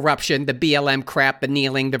to the corruption, the BLM crap, the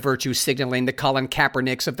kneeling, the virtue signaling, the Colin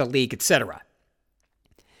Kaepernicks of the league, etc.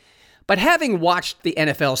 But having watched the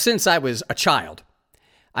NFL since I was a child,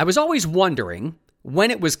 I was always wondering when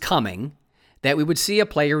it was coming that we would see a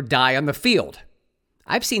player die on the field.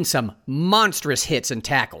 I've seen some monstrous hits and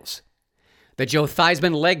tackles. The Joe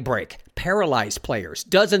Theismann leg break, paralyzed players,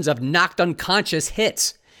 dozens of knocked unconscious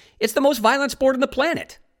hits. It's the most violent sport on the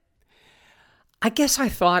planet. I guess I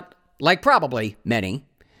thought, like probably many,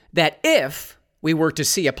 that if we were to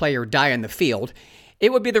see a player die on the field,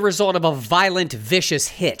 it would be the result of a violent, vicious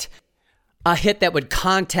hit. A hit that would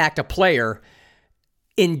contact a player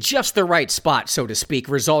in just the right spot, so to speak,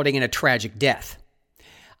 resulting in a tragic death.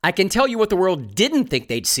 I can tell you what the world didn't think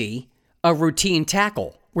they'd see: a routine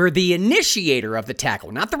tackle, where the initiator of the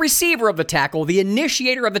tackle, not the receiver of the tackle, the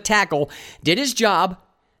initiator of the tackle did his job,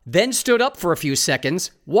 then stood up for a few seconds,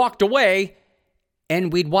 walked away,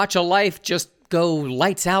 and we'd watch a life just go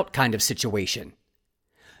lights out kind of situation.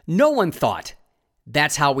 No one thought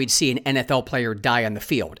that's how we'd see an NFL player die on the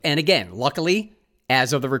field. And again, luckily,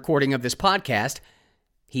 as of the recording of this podcast,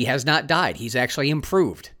 he has not died. He's actually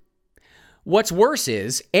improved. What's worse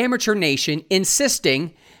is Amateur Nation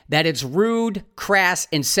insisting that it's rude, crass,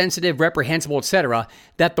 insensitive, reprehensible, etc.,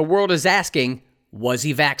 that the world is asking, was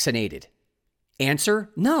he vaccinated? Answer,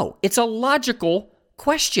 no. It's a logical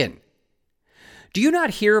question. Do you not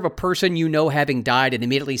hear of a person you know having died and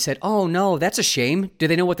immediately said, oh no, that's a shame? Do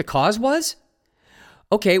they know what the cause was?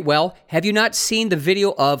 Okay, well, have you not seen the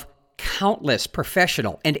video of countless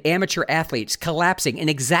professional and amateur athletes collapsing in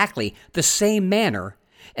exactly the same manner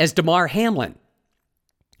as Damar Hamlin,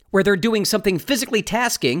 where they're doing something physically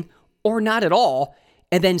tasking or not at all,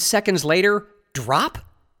 and then seconds later, drop?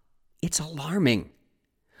 It's alarming.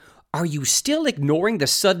 Are you still ignoring the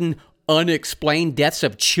sudden, unexplained deaths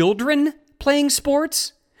of children playing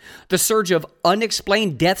sports? The surge of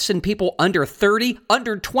unexplained deaths in people under 30,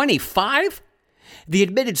 under 25? The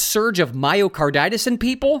admitted surge of myocarditis in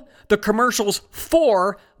people? The commercials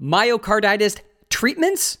for myocarditis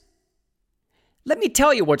treatments? Let me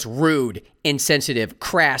tell you what's rude, insensitive,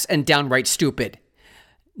 crass, and downright stupid.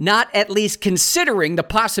 Not at least considering the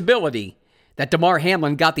possibility that Damar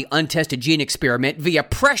Hamlin got the untested gene experiment via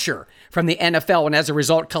pressure from the NFL and as a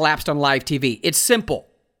result collapsed on live TV. It's simple.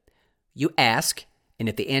 You ask, and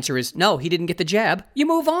if the answer is no, he didn't get the jab, you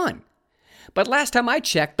move on. But last time I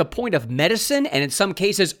checked, the point of medicine, and in some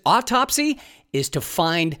cases autopsy, is to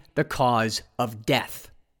find the cause of death.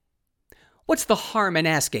 What's the harm in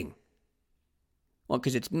asking? Well,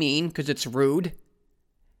 because it's mean, because it's rude.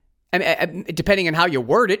 I mean, depending on how you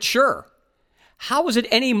word it, sure. How is it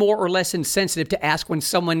any more or less insensitive to ask when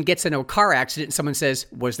someone gets in a car accident and someone says,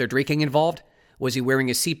 was there drinking involved? Was he wearing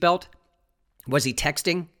a seatbelt? Was he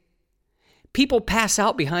texting? People pass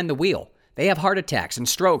out behind the wheel. They have heart attacks and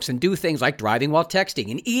strokes and do things like driving while texting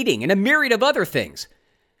and eating and a myriad of other things.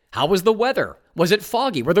 How was the weather? Was it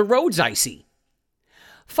foggy? Were the roads icy?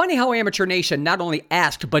 Funny how Amateur Nation not only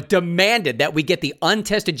asked, but demanded that we get the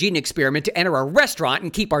untested gene experiment to enter a restaurant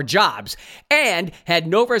and keep our jobs, and had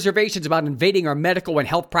no reservations about invading our medical and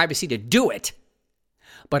health privacy to do it.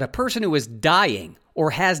 But a person who is dying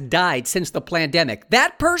or has died since the pandemic,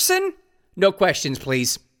 that person? No questions,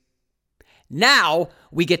 please. Now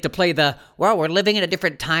we get to play we're living in a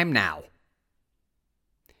different time now.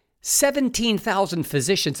 17,000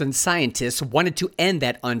 physicians and scientists wanted to end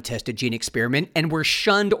that untested gene experiment and were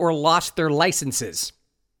shunned or lost their licenses.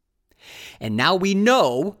 And now we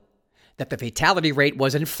know that the fatality rate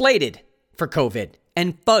was inflated for COVID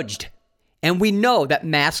and fudged. And we know that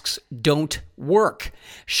masks don't work.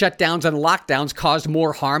 Shutdowns and lockdowns caused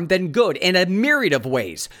more harm than good in a myriad of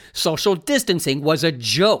ways. Social distancing was a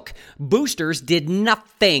joke. Boosters did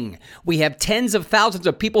nothing. We have tens of thousands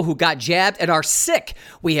of people who got jabbed and are sick.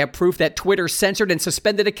 We have proof that Twitter censored and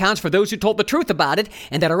suspended accounts for those who told the truth about it,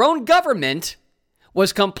 and that our own government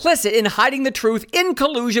was complicit in hiding the truth in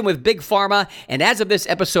collusion with Big Pharma. And as of this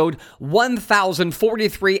episode,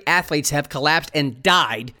 1,043 athletes have collapsed and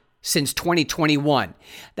died since 2021.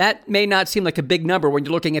 That may not seem like a big number when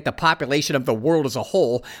you're looking at the population of the world as a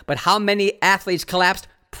whole, but how many athletes collapsed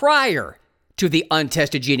prior to the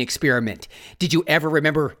untested gene experiment? Did you ever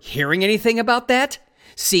remember hearing anything about that?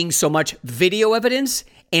 Seeing so much video evidence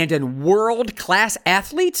and in world-class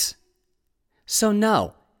athletes? So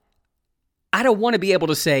no. I don't want to be able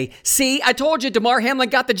to say, see, I told you Damar Hamlin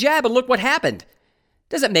got the jab and look what happened.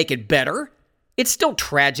 Doesn't make it better. It's still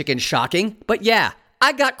tragic and shocking, but yeah,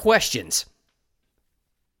 I got questions.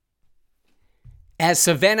 As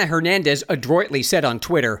Savannah Hernandez adroitly said on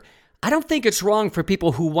Twitter, I don't think it's wrong for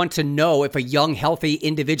people who want to know if a young, healthy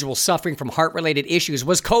individual suffering from heart-related issues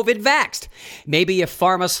was COVID-vaxxed. Maybe if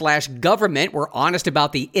pharma/government were honest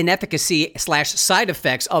about the inefficacy/side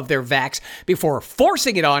effects of their vax before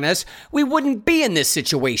forcing it on us, we wouldn't be in this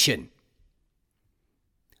situation.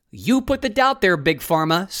 You put the doubt there, Big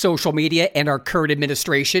Pharma, social media, and our current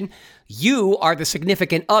administration. You are the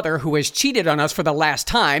significant other who has cheated on us for the last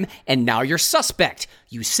time, and now you're suspect.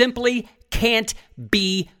 You simply can't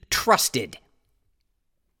be trusted.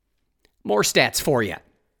 More stats for you.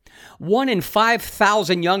 1 in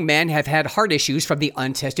 5,000 young men have had heart issues from the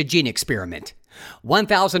untested gene experiment.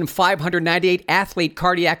 1,598 athlete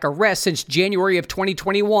cardiac arrests since January of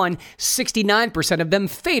 2021, 69% of them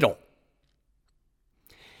fatal.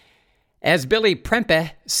 As Billy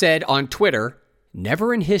Prempe said on Twitter,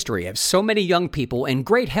 never in history have so many young people in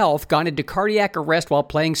great health gone into cardiac arrest while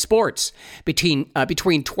playing sports. Between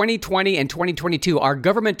 2020 and 2022, our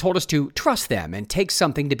government told us to trust them and take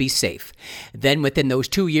something to be safe. Then within those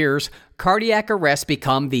 2 years, cardiac arrests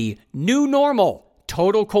become the new normal.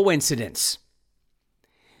 Total coincidence.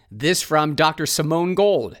 This from Dr. Simone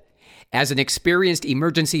Gold. As an experienced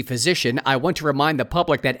emergency physician, I want to remind the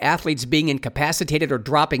public that athletes being incapacitated or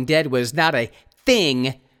dropping dead was not a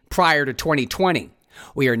thing prior to 2020.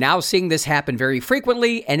 We are now seeing this happen very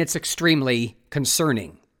frequently, and it's extremely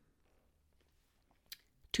concerning.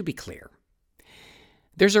 To be clear,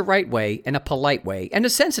 there's a right way and a polite way and a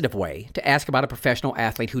sensitive way to ask about a professional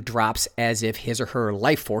athlete who drops as if his or her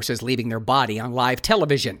life force is leaving their body on live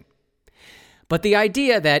television. But the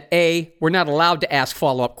idea that A, we're not allowed to ask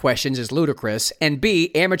follow-up questions is ludicrous, and B,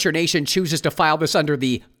 Amateur Nation chooses to file this under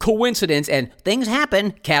the coincidence and things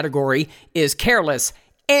happen category is careless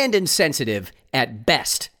and insensitive at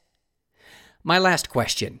best. My last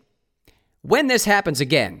question. When this happens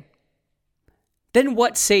again, then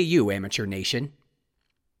what say you, Amateur Nation?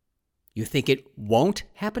 You think it won't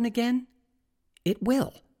happen again? It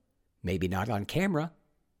will. Maybe not on camera,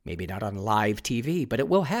 maybe not on live TV, but it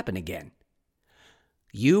will happen again.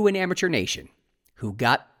 You and Amateur Nation, who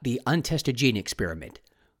got the untested gene experiment,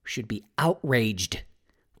 should be outraged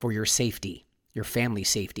for your safety, your family's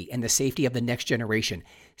safety, and the safety of the next generation.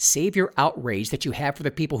 Save your outrage that you have for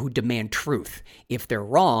the people who demand truth. If they're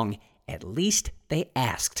wrong, at least they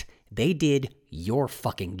asked. They did your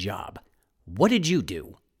fucking job. What did you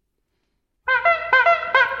do?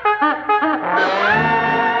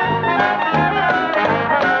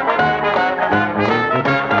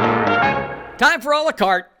 Time for a la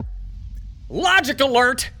carte. Logic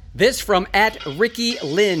alert. This from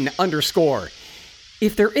 @RickyLynn_.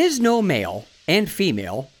 If there is no male and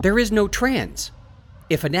female, there is no trans.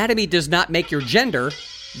 If anatomy does not make your gender,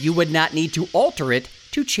 you would not need to alter it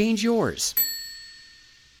to change yours.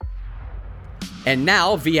 And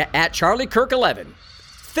now via @CharlieKirk11.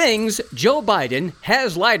 Things Joe Biden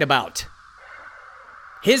has lied about.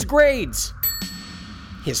 His grades.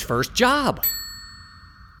 His first job.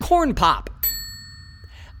 Corn pop.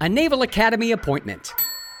 A Naval Academy appointment.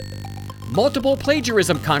 Multiple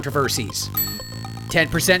plagiarism controversies.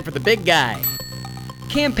 10% for the big guy.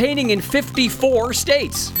 Campaigning in 54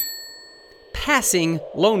 states. Passing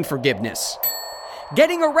loan forgiveness.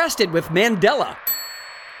 Getting arrested with Mandela.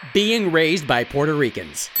 Being raised by Puerto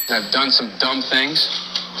Ricans. I've done some dumb things,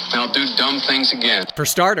 and I'll do dumb things again. For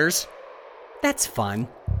starters, that's fun.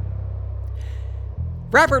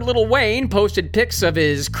 Rapper Lil Wayne posted pics of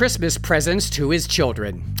his Christmas presents to his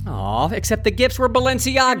children. Aw, except the gifts were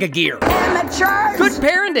Balenciaga gear. Amateurs! Good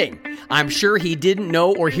parenting. I'm sure he didn't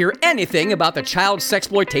know or hear anything about the child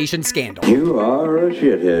sexploitation scandal. You are a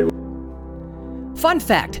shithead. Fun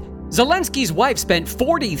fact, Zelensky's wife spent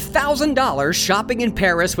 $40,000 shopping in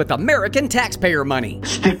Paris with American taxpayer money.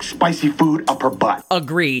 Stick spicy food up her butt.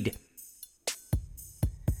 Agreed.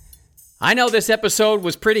 I know this episode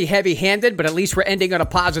was pretty heavy-handed, but at least we're ending on a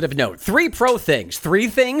positive note. 3 pro things. 3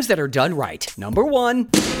 things that are done right. Number 1,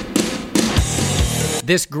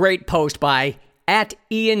 this great post by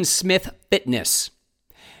 @IanSmithFitness.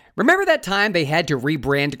 Remember that time they had to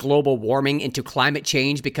rebrand global warming into climate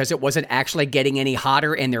change because it wasn't actually getting any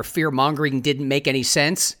hotter and their fear-mongering didn't make any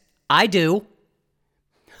sense? I do.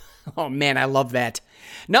 Oh man, I love that.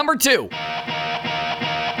 Number 2.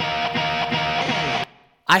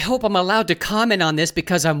 I hope I'm allowed to comment on this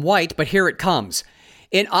because I'm white, but here it comes.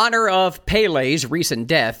 In honor of Pele's recent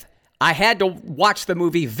death, I had to watch the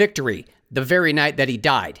movie Victory the very night that he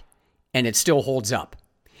died, and it still holds up.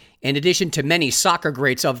 In addition to many soccer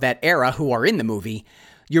greats of that era who are in the movie,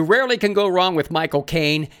 you rarely can go wrong with Michael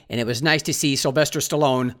Caine, and it was nice to see Sylvester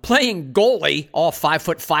Stallone playing goalie, all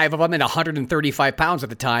 5'5" of them and 135 pounds at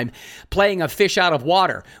the time, playing a fish out of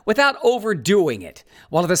water without overdoing it,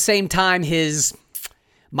 while at the same time his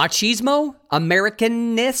machismo,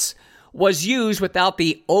 Americanness, was used without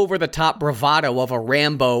the over-the-top bravado of a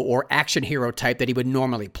Rambo or action hero type that he would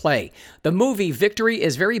normally play. The movie Victory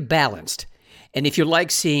is very balanced, and if you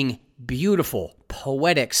like seeing beautiful,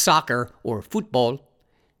 poetic soccer or football,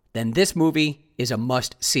 then this movie is a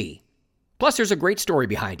must-see. Plus, there's a great story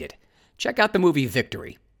behind it. Check out the movie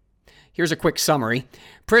Victory. Here's a quick summary.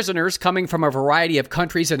 Prisoners coming from a variety of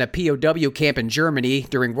countries in a POW camp in Germany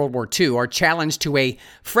during World War II are challenged to a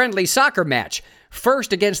friendly soccer match,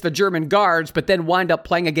 first against the German guards, but then wind up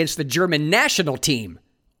playing against the German national team,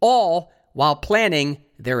 all while planning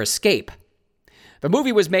their escape. The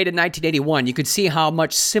movie was made in 1981. You could see how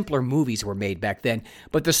much simpler movies were made back then,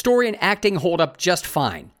 but the story and acting hold up just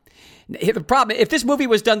fine. The problem, if this movie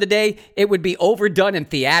was done today, it would be overdone in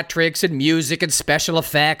theatrics and music and special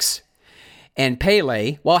effects. And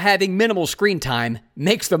Pele, while having minimal screen time,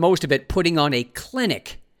 makes the most of it, putting on a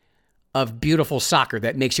clinic of beautiful soccer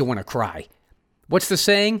that makes you want to cry. What's the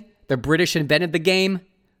saying? The British invented the game.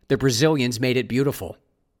 The Brazilians made it beautiful.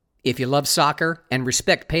 If you love soccer and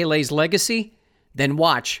respect Pele's legacy, then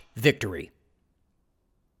watch Victory.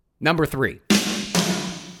 Number 3.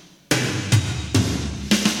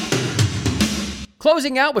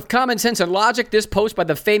 Closing out with common sense and logic, this post by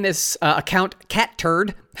the famous account Cat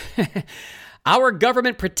Turd. Our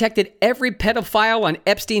government protected every pedophile on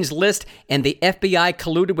Epstein's list, and the FBI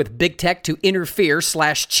colluded with big tech to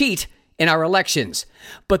interfere/cheat in our elections.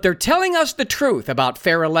 But they're telling us the truth about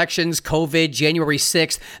fair elections, COVID, January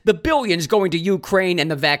 6th, the billions going to Ukraine,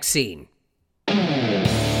 and the vaccine.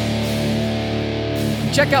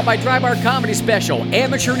 Check out my Dry Bar Comedy special,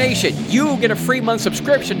 Amateur Nation. You get a free month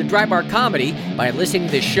subscription to Dry Bar Comedy by listening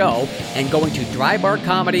to this show and going to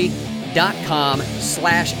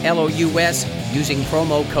drybarcomedy.com/LOUS using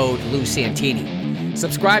promo code Lou Santini.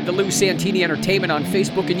 Subscribe to Lou Santini Entertainment on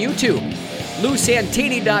Facebook and YouTube.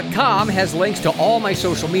 LouSantini.com has links to all my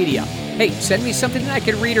social media. Hey, send me something that I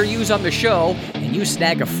can read or use on the show, and you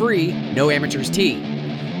snag a free No Amateurs tee.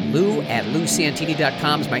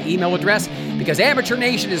 Lou@LouSantini.com is my email address, because Amateur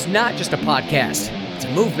Nation is not just a podcast. It's a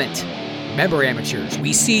movement. Remember, amateurs,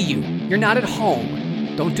 we see you. You're not at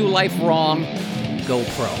home. Don't do life wrong. Go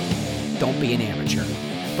pro. Don't be an amateur.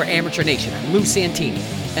 For Amateur Nation, I'm Lou Santini,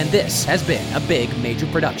 and this has been a big major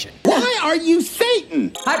production. Why are you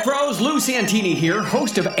Satan? Hi pros, Lou Santini here,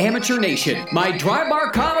 host of Amateur Nation. My Dry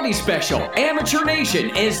Bar Comedy special, Amateur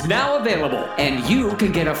Nation, is now available, and you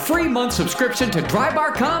can get a free month subscription to Dry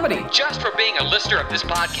Bar Comedy just for being a listener of this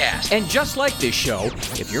podcast. And just like this show,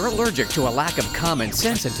 if you're allergic to a lack of common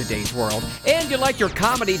sense in today's world, and you like your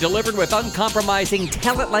comedy delivered with uncompromising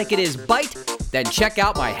tell-it-like-it-is bite, then check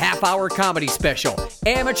out my half-hour comedy special,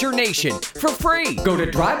 Amateur Nation, for free. Go to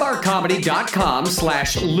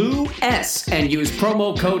drybarcomedy.com/LouS and use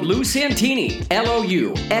promo code Lou Santini,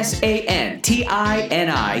 LOUSANTINI,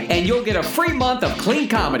 and you'll get a free month of clean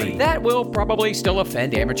comedy that will probably still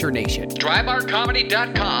offend Amateur Nation.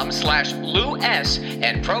 Drybarcomedy.com/LouS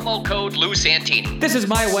and promo code Lou Santini. This is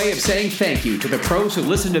my way of saying thank you to the pros who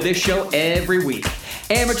listen to this show every week.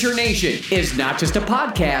 Amateur Nation is not just a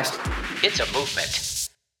podcast, it's a movement.